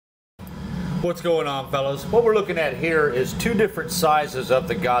What's going on, fellas? What we're looking at here is two different sizes of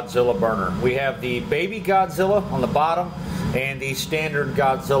the Godzilla burner. We have the baby Godzilla on the bottom and the standard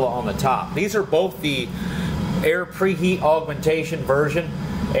Godzilla on the top. These are both the air preheat augmentation version,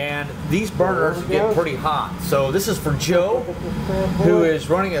 and these burners get pretty hot. So this is for Joe, who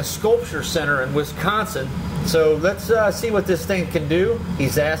is running a sculpture center in Wisconsin. So let's see what this thing can do.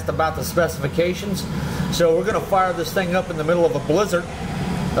 He's asked about the specifications. So we're going to fire this thing up in the middle of a blizzard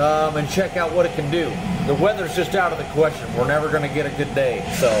and check out what it can do. The weather's just out of the question. We're never going to get a good day.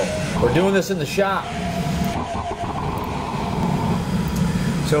 So we're doing this in the shop.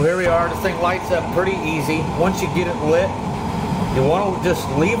 So here we are. This thing lights up pretty easy. Once you get it lit, you want to just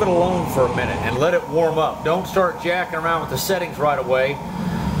leave it alone for a minute and let it warm up. Don't start jacking around with the settings right away,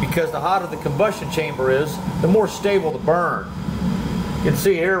 because the hotter the combustion chamber is, the more stable the burn. You can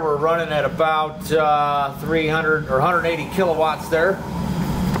see here we're running at about 300 or 180 kilowatts there.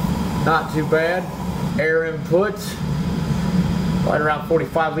 Not too bad. Air input, right around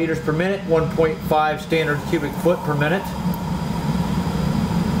 45 liters per minute, 1.5 standard cubic foot per minute.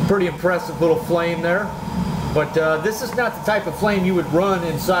 Pretty impressive little flame there. But this is not the type of flame you would run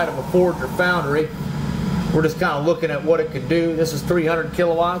inside of a forge or foundry. We're just kind of looking at what it could do. This is 300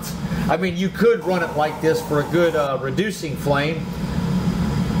 kilowatts. I mean, you could run it like this for a good reducing flame,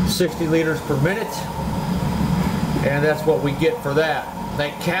 60 liters per minute, and that's what we get for that.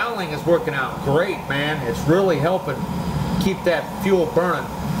 That cowling is working out great, man. It's really helping keep that fuel burning.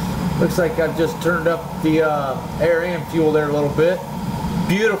 Looks like I've just turned up the air and fuel there a little bit.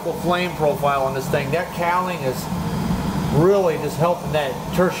 Beautiful flame profile on this thing. That cowling is really just helping that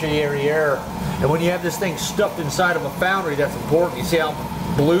tertiary air. And when you have this thing stuffed inside of a foundry, that's important. You see how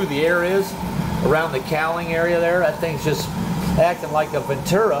blue the air is around the cowling area there? That thing's just acting like a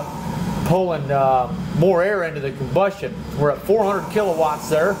Ventura, pulling more air into the combustion. We're at 400 kilowatts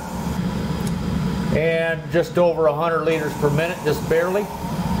there, and just over 100 liters per minute, just barely.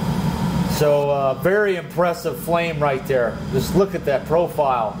 So very impressive flame right there. Just look at that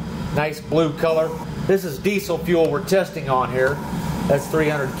profile. Nice blue color. This is diesel fuel we're testing on here. That's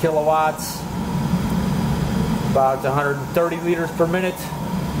 300 kilowatts, about 130 liters per minute.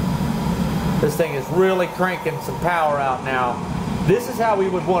 This thing is really cranking some power out now. This is how we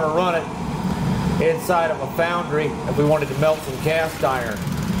would want to run it inside of a foundry if we wanted to melt some cast iron.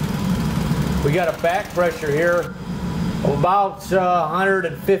 We got a back pressure here of about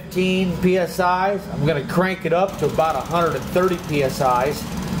 115 psi's. I'm going to crank it up to about 130 psi's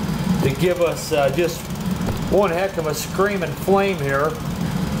to give us just one heck of a screaming flame here.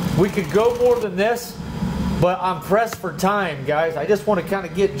 We could go more than this, but I'm pressed for time, guys. I just want to kind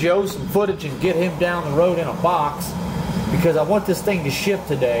of get Joe some footage and get him down the road in a box, because I want this thing to ship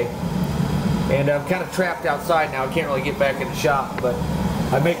today. And I'm kind of trapped outside now. I can't really get back in the shop, but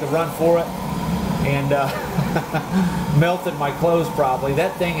I make a run for it and melted my clothes probably.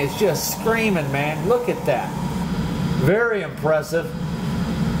 That thing is just screaming, man. Look at that. Very impressive.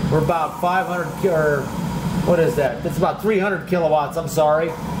 We're about 500, or what is that? It's about 300 kilowatts, I'm sorry.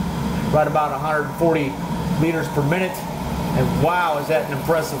 Right about 140 liters per minute. And wow, is that an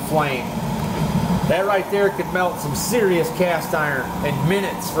impressive flame. That right there could melt some serious cast iron in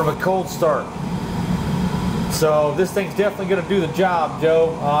minutes from a cold start. So this thing's definitely going to do the job,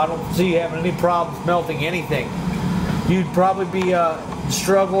 Joe. I don't see you having any problems melting anything. You'd probably be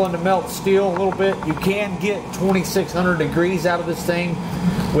struggling to melt steel a little bit. You can get 2,600 degrees out of this thing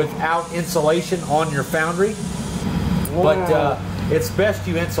without insulation on your foundry. Wow. But it's best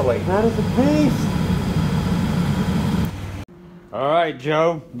you insulate. That is a beast. All right,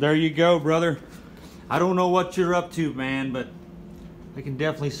 Joe. There you go, brother. I don't know what you're up to, man, but I can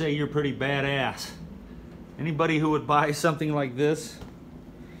definitely say you're pretty badass. Anybody who would buy something like this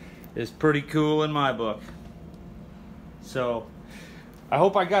is pretty cool in my book. So I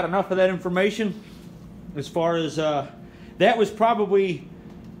hope I got enough of that information. As far as that was probably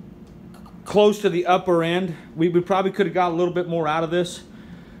close to the upper end. We probably could have got a little bit more out of this,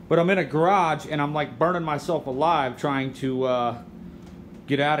 but I'm in a garage and I'm like burning myself alive trying to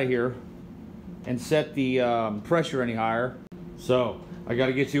get out of here and set the pressure any higher. So I got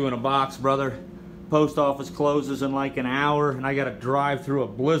to get you in a box, brother. Post office closes in like an hour, and I got to drive through a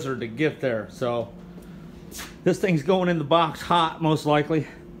blizzard to get there. So this thing's going in the box hot, most likely.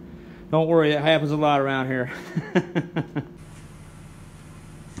 Don't worry, it happens a lot around here.